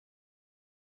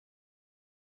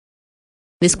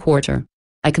This quarter,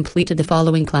 I completed the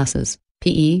following classes: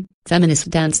 PE, Feminist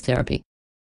Dance Therapy.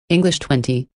 English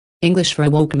 20, English for a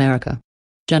Woke America.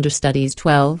 Gender Studies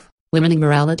 12, Women and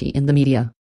Morality in the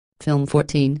Media. Film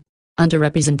 14,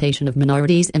 Underrepresentation of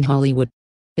Minorities in Hollywood.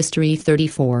 History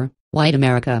 34, White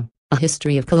America, A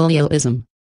History of Colonialism.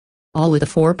 All with a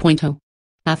 4.0.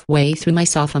 Halfway through my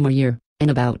sophomore year, and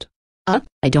about.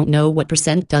 I don't know what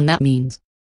 % done that means.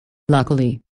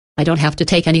 Luckily, I don't have to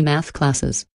take any math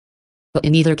classes. But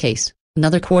in either case,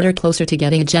 another quarter closer to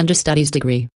getting a gender studies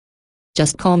degree.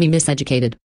 Just call me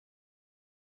miseducated.